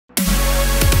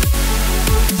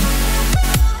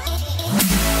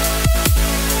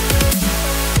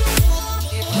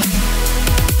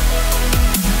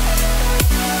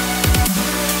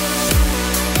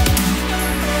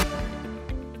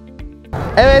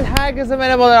Evet, herkese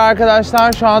merhabalar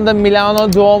arkadaşlar. Şu anda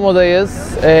Milano Duomo'dayız.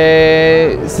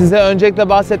 Size öncelikle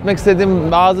bahsetmek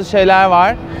istediğim bazı şeyler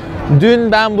var.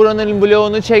 Dün ben buranın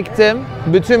vlogunu çektim.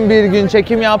 Bütün bir gün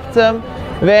çekim yaptım.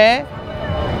 Ve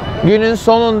günün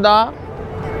sonunda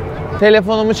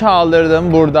telefonumu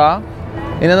çaldırdım burada.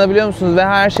 İnanabiliyor musunuz? Ve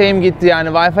her şeyim gitti yani.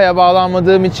 Wi-Fi'ye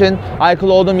bağlanmadığım için,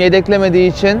 iCloud'um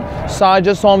yedeklemediği için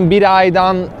sadece son bir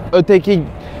aydan öteki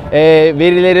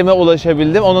verilerime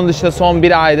ulaşabildim. Onun dışında son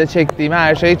bir ayda çektiğim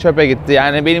her şey çöpe gitti.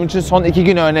 Yani benim için son 2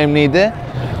 gün önemliydi.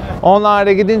 Onlar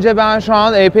da gidince ben şu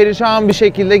an perişan bir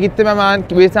şekilde gittim, hemen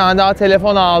bir tane daha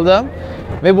telefon aldım.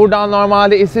 Ve buradan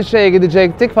normalde İsviçre'ye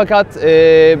gidecektik. Fakat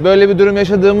böyle bir durum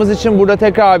yaşadığımız için burada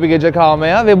tekrar bir gece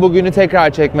kalmaya ve bugünü tekrar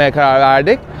çekmeye karar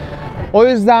verdik. O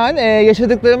yüzden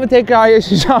yaşadıklarımı tekrar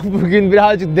yaşayacağım bugün.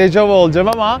 Birazcık dejavu olacağım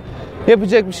ama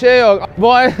yapacak bir şey yok.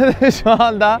 Bu arada şu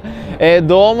anda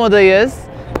Duomo'dayız.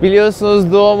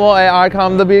 Biliyorsunuz Duomo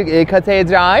arkamda bir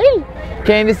katedral.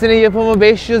 Kendisinin yapımı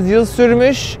 500 yıl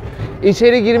sürmüş.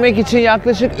 İçeri girmek için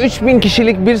yaklaşık 3000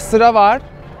 kişilik bir sıra var.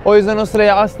 O yüzden o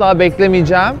sırayı asla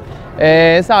beklemeyeceğim.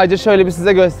 Sadece şöyle bir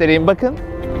size göstereyim. Bakın.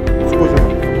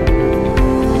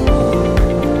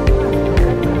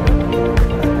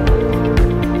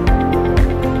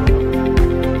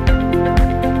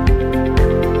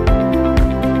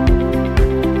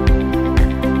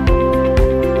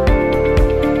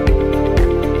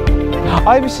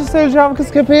 Ay bir şey söyleyeceğim,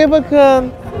 kız köpeğe bakın.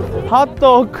 Hot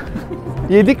dog.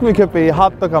 Yedik mi köpeği?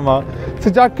 Hot dog ama.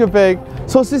 Sıcak köpek.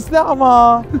 Sosisli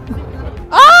ama.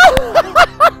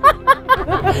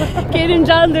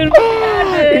 Kerimcan Durmaz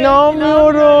geldi.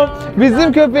 İnanmıyorum.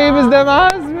 Bizim köpeğimiz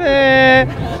demez mi?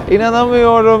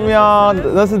 İnanamıyorum ya.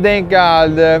 Nasıl denk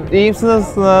geldi? İyi misiniz?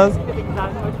 Nasılsınız?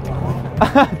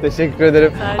 Teşekkür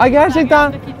ederim. Ay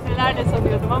gerçekten. Fikirlerle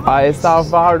sanıyordum ama. Ay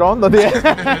estağfurullah, pardon da diye.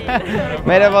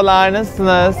 Merhabalar,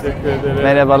 nasılsınız? Teşekkür ederim.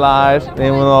 Merhabalar,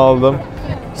 memnun oldum.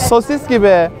 Sosis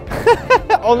gibi.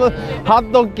 Onu hot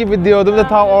dog gibi diyordum da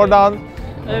tam oradan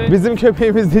Evet. bizim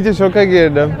köpeğimiz deyince şoka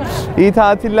girdim. İyi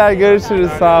tatiller,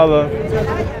 görüşürüz, sağ olun.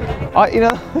 Ay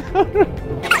inanamıyorum.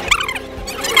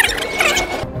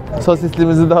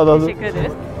 Sosislimizi de alalım. Teşekkür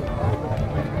ederiz.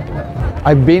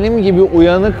 Ay benim gibi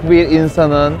uyanık bir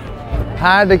insanın,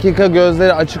 her dakika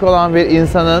gözleri açık olan bir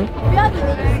insanın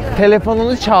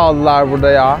telefonunu çaldılar burada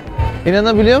ya.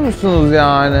 İnanabiliyor musunuz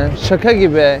yani? Şaka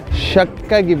gibi,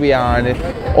 şaka gibi yani.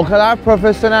 O kadar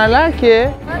profesyoneller ki.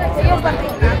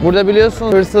 Burada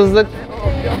biliyorsunuz hırsızlık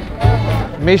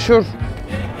meşhur.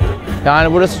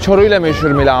 Yani burası çoruyla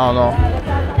meşhur Milano.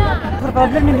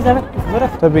 Yapabilir miyim bize?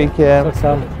 Tabii ki. Çok sağ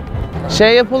olun.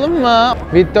 Şey yapalım mı?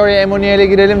 Vittoria Emanuele'e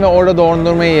girelim ve orada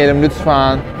dondurma yiyelim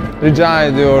lütfen. Rica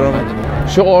ediyorum.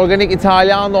 Şu organik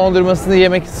İtalyan dondurmasını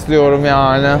yemek istiyorum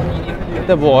yani.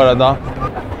 De bu arada.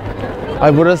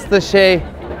 Ay burası da şey,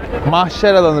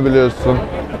 mahşer alanı biliyorsun.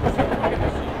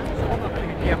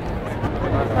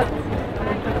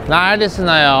 Neredesin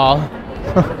ayol?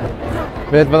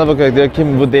 Evet bana bakıyor, diyor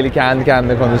kim bu deli, kendi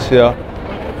kendine konuşuyor.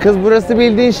 Kız burası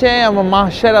bildiğin şey ama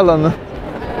mahşer alanı.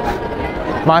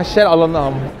 Mahşer alanı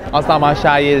ama. Asla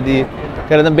mahşer yeri değil.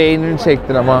 Karının beynini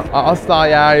çektin ama. Asla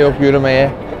yer yok yürümeye.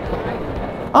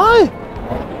 Ay!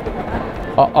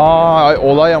 Ay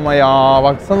olay ama ya.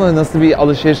 Baksana nasıl bir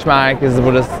alışveriş merkezi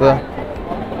burası.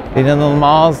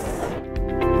 İnanılmaz.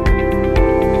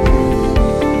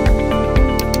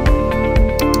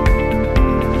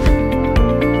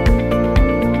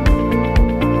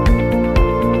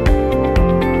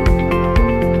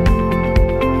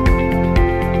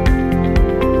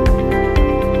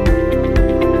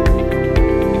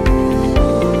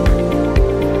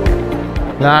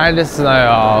 Neredesin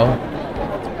ayol?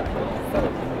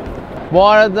 Bu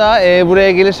arada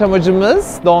buraya geliş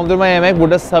amacımız dondurma yemek.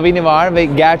 Burada Savini var ve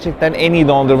gerçekten en iyi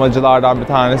dondurmacılardan bir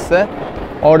tanesi.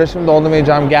 Orada şimdi dondurma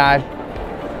yiyeceğim, gel.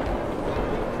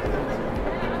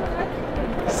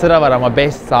 Sıra var ama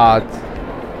 5 saat.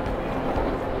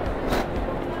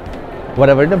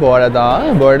 Whatever de bu arada.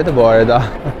 Bu arada.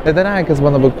 Neden herkes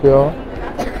bana bakıyor?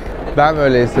 Ben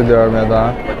böyle hissediyorum ya da.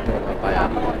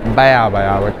 Baya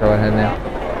bakıyorlar hani.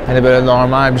 Hani böyle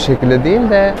normal bir şekilde değil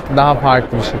de daha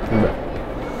farklı bir şekilde.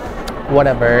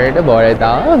 Whatever de bu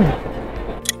arada.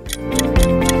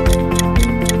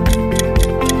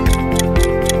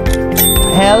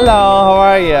 Hello, how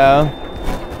are you?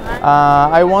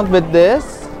 I want with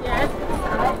this.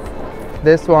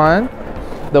 This one,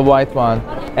 the white one,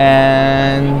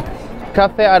 and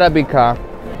Cafe Arabica.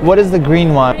 What is the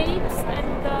green one? Grapes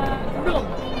and rum.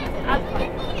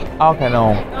 Okay,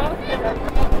 no.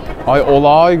 Ay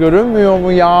olay görünmüyor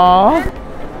mu ya?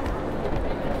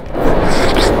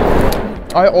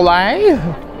 Ay olay.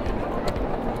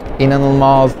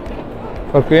 İnanılmaz.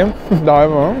 Bakayım. Daha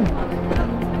mı?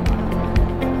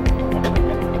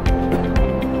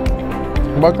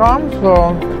 Bakar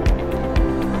mısın?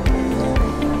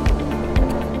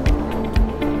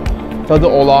 Tadı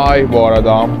olay bu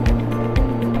arada.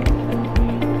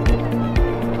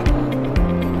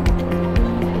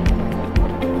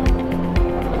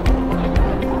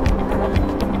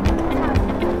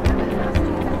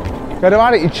 Karı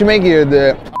var ya içime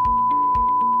girdi.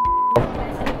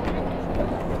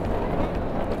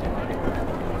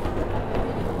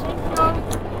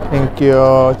 Thank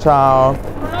you. Ciao.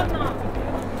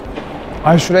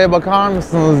 Ay şuraya bakar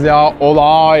mısınız ya?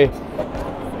 Olay.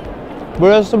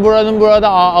 Burası burada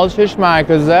alışveriş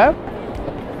merkezi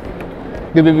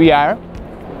gibi bir yer.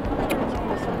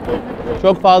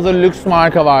 Çok fazla lüks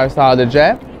marka var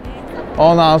sadece.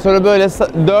 Ondan sonra böyle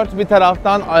dört bir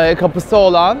taraftan kapısı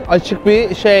olan açık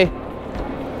bir şey.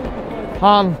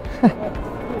 Han.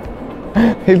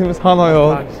 Elimiz Han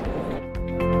ayol.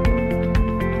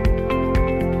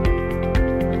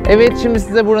 Evet, şimdi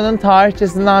size buranın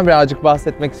tarihçesinden birazcık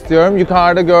bahsetmek istiyorum.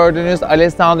 Yukarıda gördüğünüz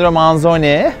Alessandro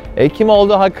Manzoni. Kim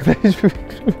olduğu hakkında hiçbir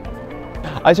fikrim yok.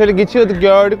 Ay şöyle geçiyorduk,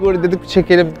 gördük, orada dedik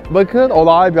çekelim. Bakın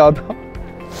olay bir adam.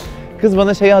 Kız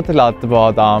bana şeyi hatırlattı bu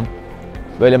adam.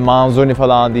 Böyle Manzoni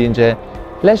falan deyince.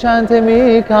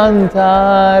 Lasciatemi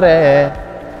cantare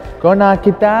con la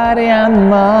chitarra in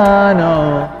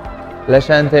mano.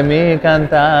 Lasciatemi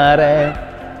cantare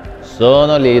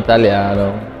sono l'italiano.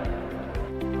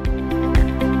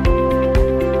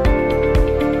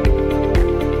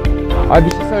 Ay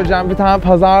bir şey söyleyeceğim, bir tane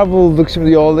pazar bulduk,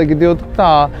 şimdi yolda gidiyorduk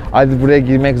da hadi buraya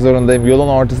girmek zorundayım. Yolun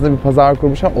ortasında bir pazar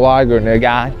kurmuşlar, olay görünüyor,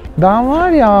 gel. Ben var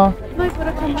ya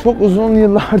çok uzun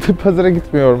yıllardır pazara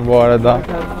gitmiyorum bu arada.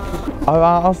 Ay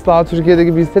ben asla Türkiye'de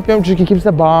gibi hissetmiyorum çünkü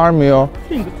kimse bağırmıyor.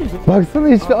 Baksana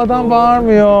hiçbir adam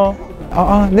bağırmıyor.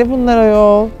 Aa ne bunlar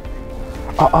ayol?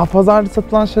 Aa pazarda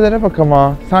satılan şeylere bak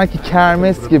ama sanki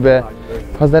kermes gibi.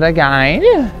 Pazara gel.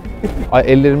 Ay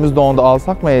ellerimiz dondu,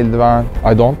 alsak mı eldiven?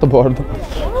 Ay don't da bu arada.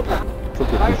 Çok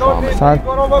yakın şu anda. Sen...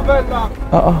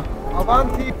 Aa.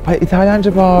 Ay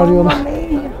İtalyanca bağırıyorlar.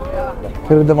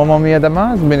 Karıda mamma mia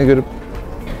demez mi beni görüp?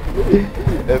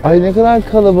 Ay ne kadar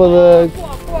kalabalık.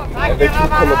 Evet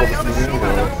çok kalabalık.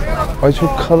 Ay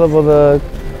çok kalabalık.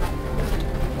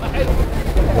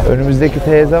 Önümüzdeki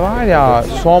teyze var ya,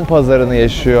 son pazarını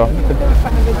yaşıyor.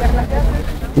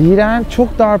 İğrenç,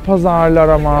 çok dar pazarlar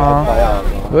ama.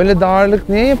 Böyle darlık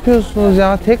niye yapıyorsunuz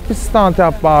ya? Tek bir stand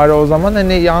yap bari o zaman,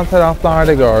 hani yan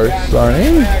taraflarda görsün,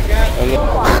 değil mi?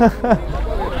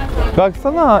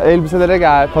 Baksana elbiselere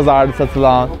gel, pazarda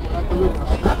satılan.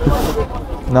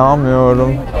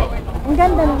 İnanmıyorum.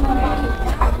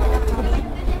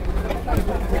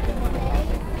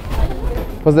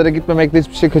 Pazara gitmemekle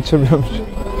hiçbir şey kaçırmıyormuş.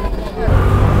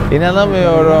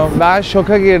 İnanamıyorum. Ben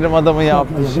şoka girdim adamın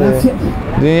yaptığı şeye.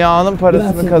 Dünyanın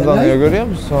parasını kazanıyor, görüyor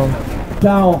musun?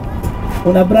 Ciao,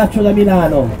 un abbraccio da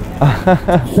Milano.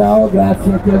 Ciao,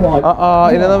 grazie a voi.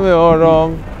 Aa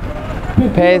inanamıyorum.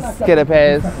 Pes kere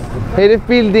pes. Herif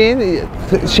bildiğin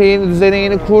şeyin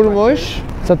düzenini kurmuş,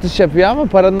 satış yapıyor ama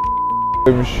paranın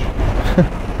koymuş.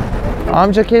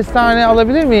 Amca kestane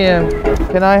alabilir miyim?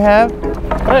 Can I have?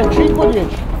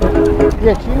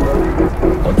 5,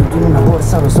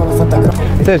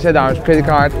 10. Şey dermiş, kredi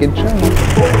kartı geçiyor mu?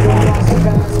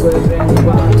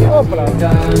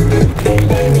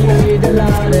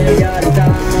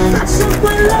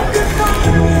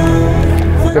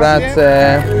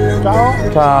 Grazie. Ciao.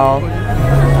 Ciao.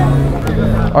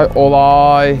 Ay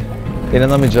olay.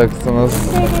 İnanamayacaksınız.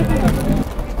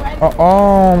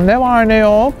 Aa ne var ne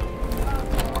yok.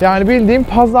 Yani bildiğim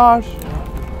pazar.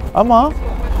 Ama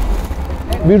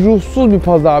bir ruhsuz bir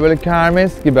pazar, böyle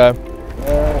kermes gibi.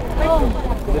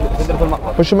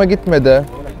 Hoşuma gitmedi.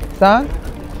 Sen?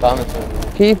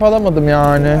 Keyif alamadım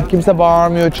yani. Kimse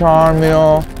bağırmıyor,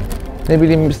 çağırmıyor. Ne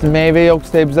bileyim işte meyve yok,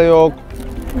 sebze yok.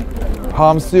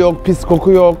 Hamsi yok, pis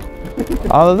koku yok.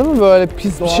 Anladın mı? Böyle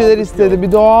pis bir şeyler istedi.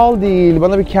 Bir doğal değil.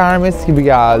 Bana bir kermes gibi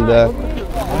geldi.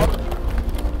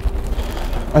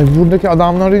 Ay buradaki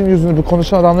adamların yüzünü, bu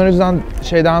konuşan adamların yüzünden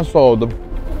şeyden soğudum.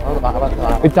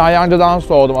 İtalyancadan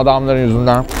soğudum adamların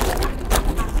yüzünden.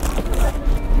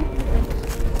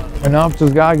 Ne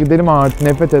yapacağız? Gel gidelim artık.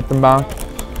 Nefret ettim ben.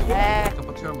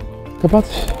 Kapatıyorum. Kapat.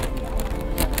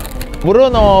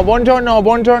 Bruno, buongiorno,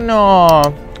 buongiorno.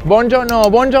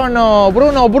 Buongiorno, buongiorno.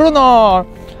 Bruno, Bruno.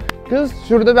 Kız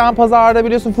şurada ben pazarda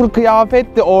biliyorsun full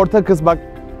kıyafetti orta kısmı. Bak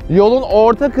yolun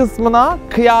orta kısmına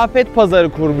kıyafet pazarı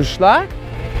kurmuşlar.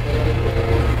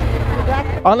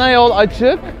 Ana yol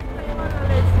açık.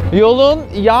 Yolun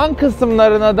yan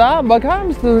kısımlarına da bakar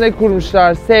mısınız ne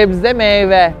kurmuşlar? Sebze,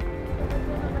 meyve.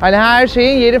 Hani her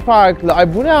şeyin yeri farklı.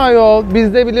 Ay bu ne ayol?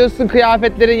 Bizde biliyorsun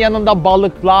kıyafetlerin yanında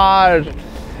balıklar.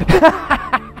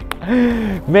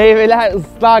 Meyveler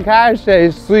ıslak, her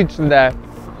şey su içinde.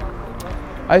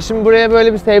 Ay şimdi buraya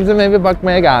böyle bir sebze meyve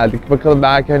bakmaya geldik. Bakalım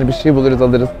belki hani bir şey buluruz,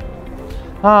 alırız.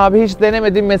 Ha abi hiç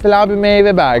denemedim mesela bir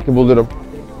meyve belki bulurum.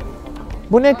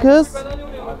 Bu ne kız?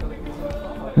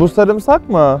 Bu sarımsak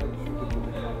mı?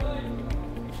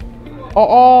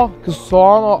 Aa kız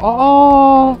soğan o.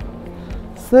 Aa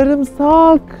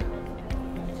sarımsak.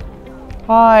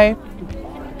 Hi.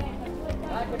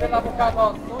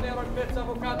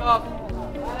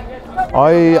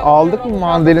 Ay aldık mı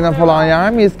mandalina falan,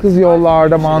 yer miyiz kız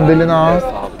yollarda mandalina?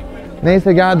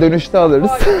 Neyse gel dönüşte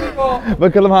alırız.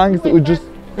 Bakalım hangisi ucuz.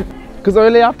 Kız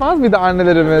öyle yapmaz mıydı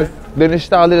annelerimiz?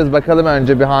 Dönüşte alırız bakalım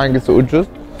önce bir hangisi ucuz.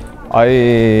 Ay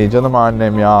canım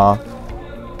annem ya.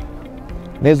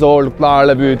 Ne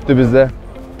zorluklarla büyüttü bizi.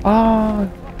 Aa.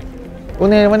 Bu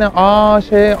ne bu ne? Aa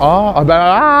şey.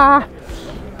 Aa.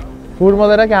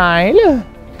 Hurmalara gel.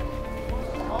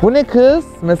 Bu ne kız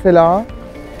mesela?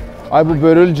 Ay bu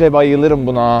börülce, bayılırım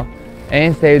buna.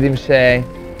 En sevdiğim şey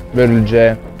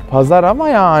börülce. Pazar ama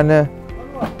yani.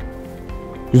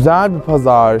 Güzel bir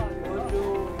pazar.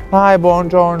 Hi,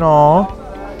 buongiorno.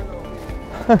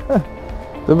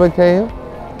 Dur bakayım.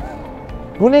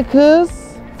 Bu ne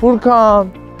kız? Furkan.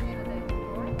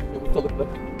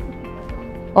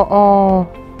 Aa.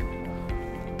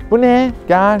 Bu ne?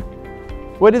 Gel.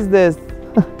 What is this?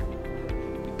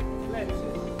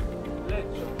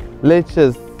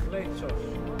 Leches.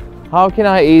 How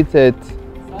can I eat it?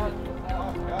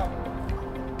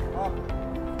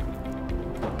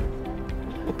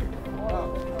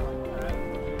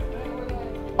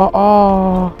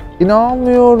 Aa,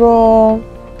 inanmıyorum.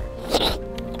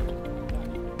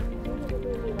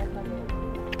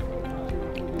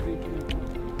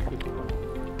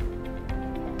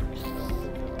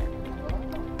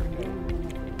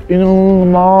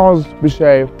 İnanılmaz bir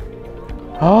şey.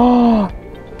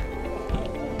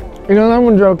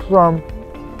 İnanamayacaksın.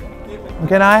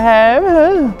 Can I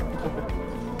have?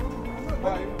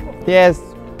 Yes.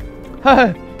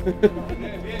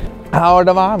 Ha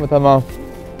orada var mı? Tamam.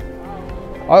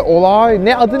 Ay olay.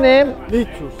 Ne adı ne?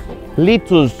 Litus.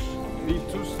 Litus.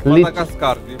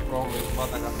 Madagaskar. From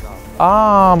Madagaskar.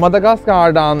 Aa,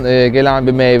 Madagaskar'dan gelen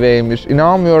bir meyveymiş.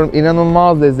 İnanmıyorum.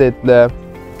 İnanılmaz lezzetli.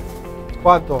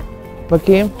 Quanto?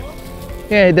 Bakayım.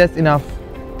 Yeah, that's enough.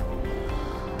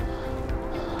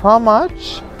 How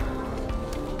much?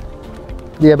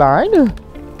 Diye ben.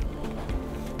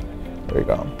 There you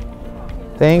go.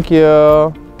 Thank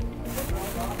you.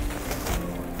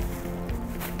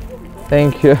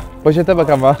 Thank you. Poşete bak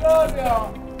ama.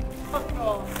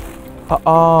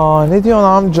 Aa, ne diyorsun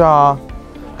amca?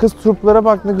 Kız turplara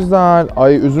bak ne güzel.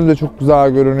 Ay üzüm de çok güzel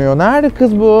görünüyor. Nerede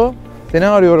kız bu? Seni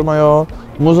arıyorum ayol.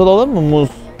 Muz alalım mı muz?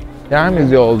 Yer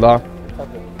miyiz yolda?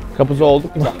 Kapısı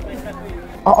olduk mu?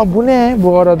 Aa bu ne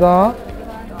bu arada?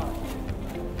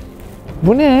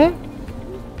 Bu ne?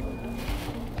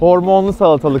 Hormonlu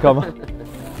salatalık ama.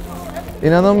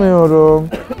 İnanamıyorum.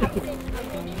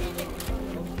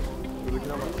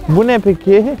 Bu ne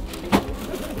peki?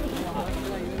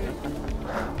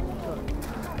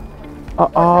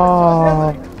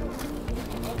 Aa.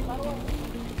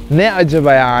 Ne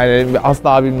acaba yani?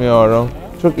 Asla bilmiyorum.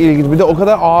 Çok ilginç. Bir de o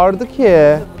kadar ağırdı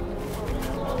ki.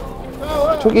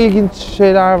 Çok ilginç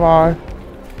şeyler var.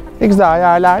 Ne güzel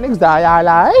yerler, ne güzel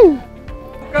yerler.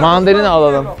 Mandalina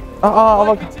alalım. Aa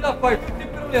bak.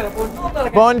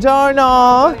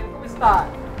 Buongiorno.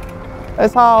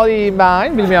 Sağ olayım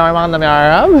ben. Bilmiyorum,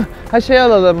 anlamıyorum. Ha şey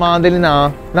alalım,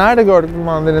 mandalina. Nerede gördük bu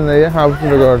mandalinayı? Ha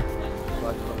burada gördük.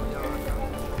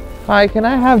 Hi, can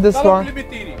I have this one?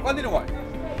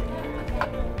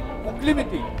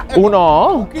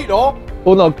 Uno. Kilo?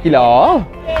 Uno kilo.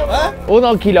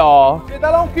 Uno kilo.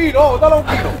 Dala un kilo, dala un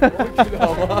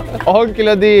kilo. 10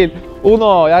 kilo değil.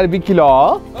 Uno yani 1 kilo.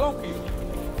 Dala un kilo.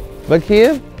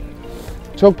 Bakayım.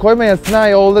 Çok koymayasın ha,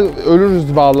 yolda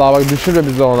ölürüz vallahi, bak düşürme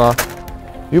bizi ona.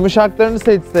 Yumuşaklarını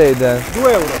seçseydin.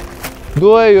 2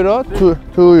 euro. 2 euro,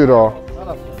 2 euro.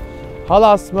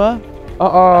 Halas mı?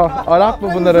 Aa, Arap mı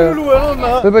bunları?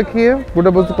 Dur bakayım.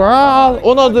 Burada bozuk var. Al,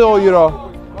 10 euro.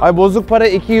 Ay bozuk para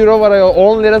 2 euro var ayol.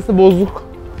 10 lirası bozuk.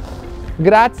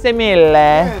 Grazie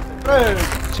mille.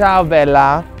 Ciao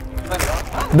Bella.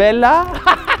 Bella?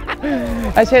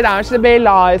 Şey demişti,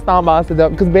 Bella'dan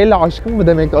bahsediyorum. Kız Bella aşkım mı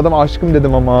demek? Adam aşkım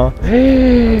dedim ama.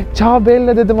 Ciao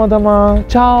Bella dedim adama.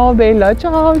 Ciao Bella,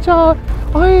 ciao ciao.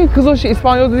 Ay kız o şey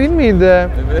İspanyol değil miydi?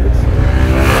 Evet.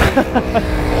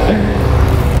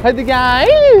 Hadi gel.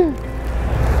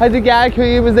 Hadi gel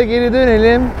köyümüze geri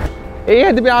dönelim. İyi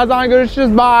hadi birazdan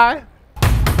görüşürüz. Bye.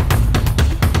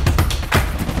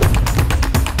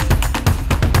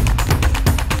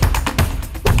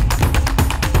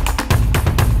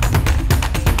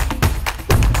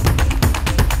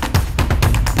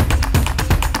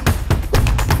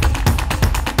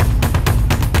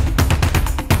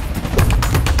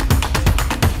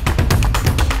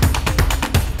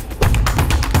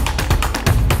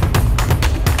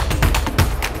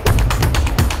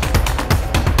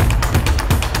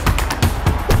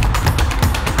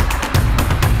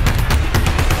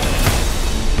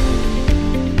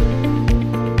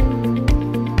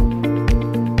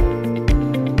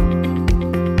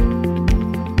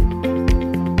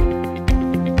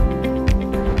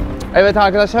 Evet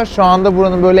arkadaşlar şu anda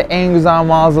buranın böyle en güzel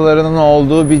mağazalarının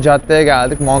olduğu bir caddeye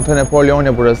geldik.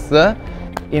 Montenapoleone burası.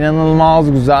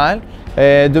 İnanılmaz güzel.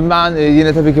 Dün ben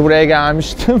yine tabii ki buraya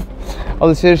gelmiştim.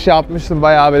 Alışveriş yapmıştım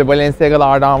bayağı böyle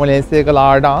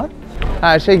Balenciaga'lardan.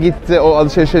 Her şey gitti. O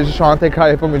alışverişi şu an tekrar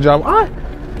yapamayacağım. Ay!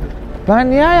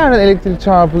 Ben niye her yerden elektrik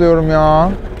çarpılıyorum ya?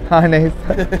 Her neyse.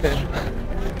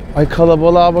 Ay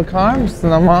kalabalığa bakar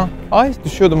mısın ama? Ay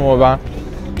düşüyordum ama ben.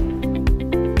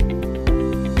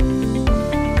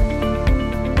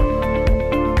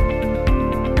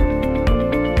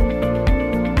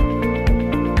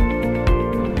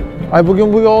 Ay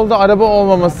bugün bu yolda araba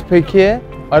olmaması peki?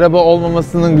 Araba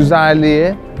olmamasının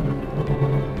güzelliği.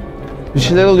 Bir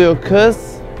şeyler oluyor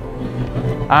kız.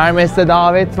 Hermes'te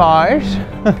davet var.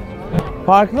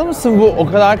 Farkında mısın bu o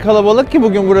kadar kalabalık ki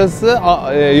bugün burası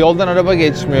yoldan araba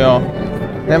geçmiyor.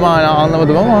 Ne mana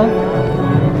anlamadım ama.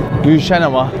 Gülşen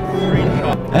ama.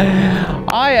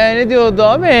 Ay ne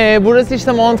diyordum? Burası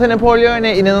işte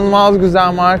Montenapoleone inanılmaz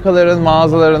güzel markaların,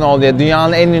 mağazaların olduğu,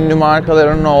 dünyanın en ünlü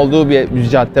markalarının olduğu bir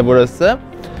cadde burası.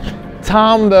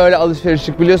 Tam böyle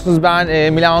alışverişlik biliyorsunuz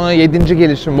ben Milano'ya 7.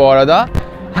 gelişim bu arada.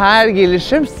 Her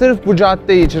gelişim sırf bu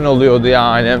cadde için oluyordu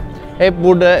yani. Hep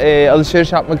burada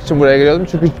alışveriş yapmak için buraya geliyordum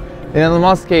çünkü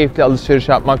inanılmaz keyifli alışveriş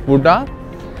yapmak burada.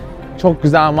 Çok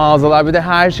güzel mağazalar. Bir de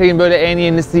her şeyin böyle en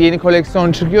yenisi, yeni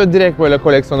koleksiyon çıkıyor. Direkt böyle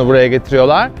koleksiyonu buraya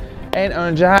getiriyorlar. En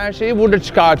önce her şeyi burada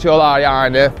çıkartıyorlar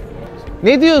yani.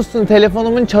 Ne diyorsun?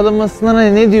 Telefonumun çalınmasına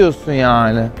ne diyorsun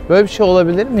yani? Böyle bir şey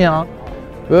olabilir mi ya?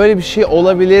 Böyle bir şey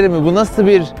olabilir mi? Bu nasıl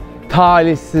bir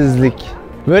talihsizlik?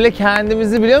 Böyle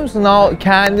kendimizi biliyor musun?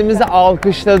 Kendimizi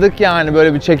alkışladık yani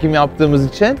böyle bir çekim yaptığımız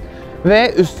için.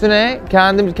 Ve üstüne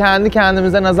kendi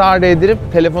kendimize nazar değdirip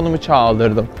telefonumu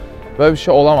çaldırdım. Böyle bir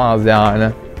şey olamaz yani.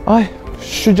 Ay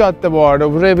şu cadde bu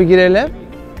arada. Buraya bir girelim.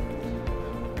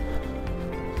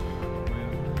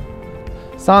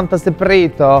 Santa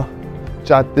Spirito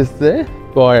Caddesi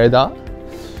bu arada.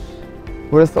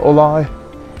 Burası olay.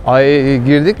 Ay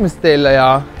girdik mi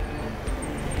Stella'ya?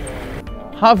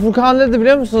 Ha Furkan dedi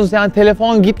biliyor musunuz yani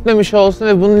telefon gitmemiş olsun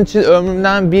ve bunun için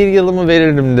ömrümden 1 yılımı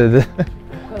verirdim dedi.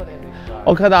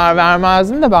 O kadar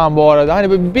vermezdim de ben bu arada. Hani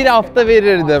böyle 1 hafta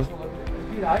verirdim.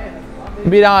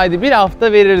 1 aydı, 1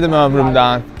 hafta verirdim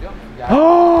ömrümden.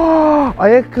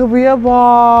 Ayakkabıya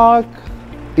bak.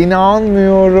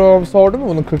 İnanmıyorum. Sordun mu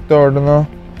bunun 44'ünü?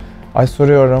 Ay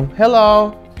soruyorum.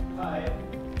 Hello.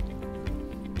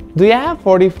 Do you have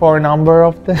 44 number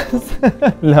of this?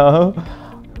 No.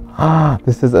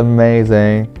 This is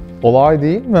amazing. Olay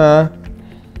değil mi?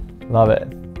 Love it.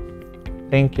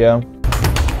 Thank you.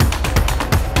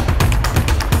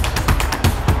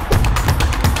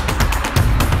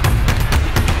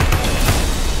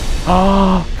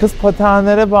 Kız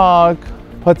patenlere bak.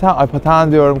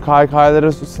 Paten diyorum.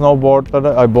 Kaykaylara, snowboardlara,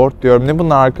 ay board diyorum. Ne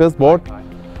bunlar kız? Board.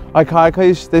 Ay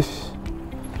kaykay işte.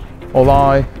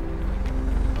 Olay.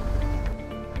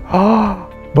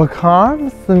 Bakar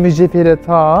mısın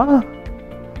mücevherata?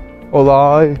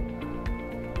 Olay.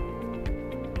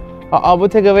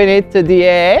 Bottega Veneta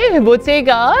diye.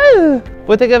 Bottega.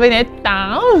 Bottega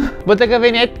Veneta. Bottega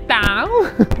Veneta.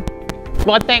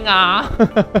 Bottega.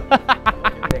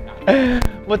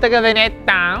 Bottega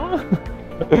Veneta.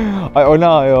 Ay o ne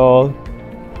ayol?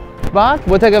 Bak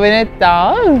Bottega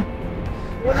Veneta.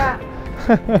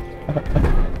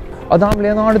 Adam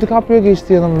Leonardo DiCaprio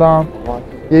geçti yanımdan.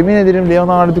 Yemin ederim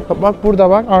Leonardo DiCaprio. Bak burada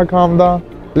bak arkamda.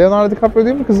 Leonardo DiCaprio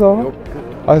değil mi kız o? Yok.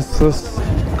 Ay sus.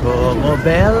 Como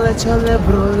belle ciole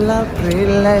brulla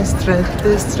brille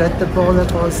strette strette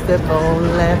pole poste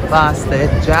pole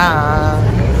pasteggia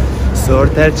sur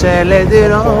tercelle di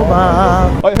Roma.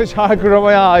 Ay şarkı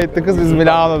Roma'ya aitti kız biz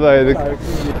Milano'daydık.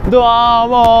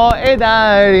 Duamo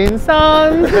eder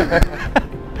insan.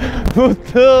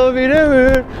 Mutlu bir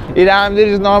ömür. İrem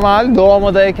Derici normal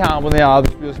doğumadayken bunu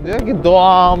yazmış biliyorsun. Diyor ki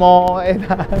doğamo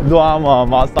eder. Doğamo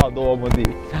ama asla doğumu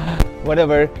değil.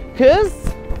 Whatever. Kız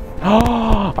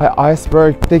Ay,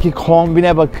 iceberg'deki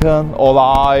kombine bakın.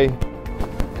 Olay.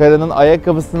 Kadının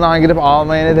ayakkabısından girip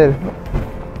almaya ne derim?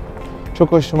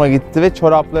 Çok hoşuma gitti ve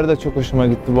çorapları da çok hoşuma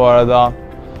gitti bu arada.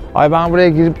 Ay ben buraya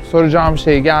girip soracağım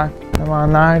şey, gel.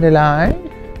 Hemen neredeler?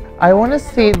 I wanna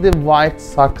see the white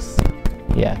socks.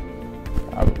 Yeah.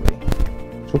 Probably.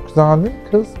 Çok güzel değil mi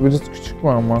kız? Biraz küçük mü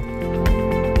ama?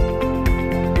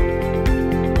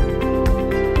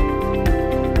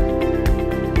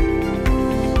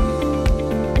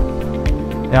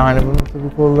 Yani bunun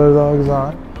tabii kolları daha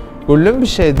güzel. Gullüm bir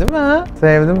şey değil mi?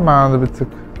 Sevdim ben de bir tık.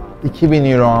 2000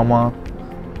 euro ama.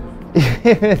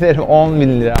 Yemin ederim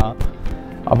 10.000 lira.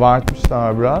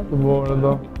 Abartmışlar biraz bu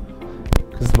arada.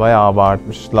 Kız bayağı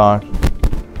abartmışlar.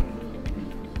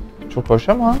 Çok hoş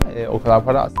ama o kadar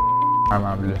para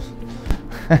vermem biliyorsun.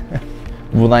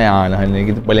 Buna yani hani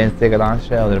gidip Balenciaga'dan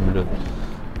şey alırım biliyorsun.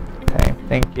 Okay,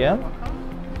 thank you.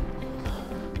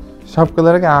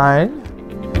 Şapkalara gel.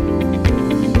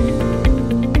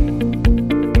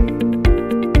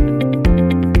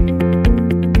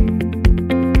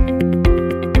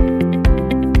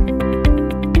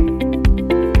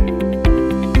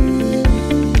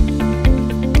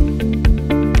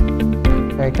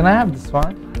 Okay, can I have this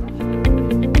one?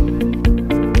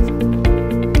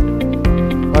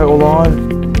 Ay olay.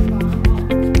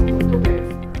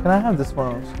 Can I have this one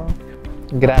also?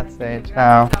 Grazie,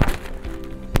 ciao.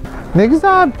 Ne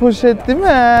güzel bir poşet değil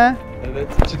mi? Evet,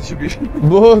 içi dışı bir.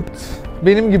 But.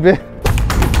 Benim gibi.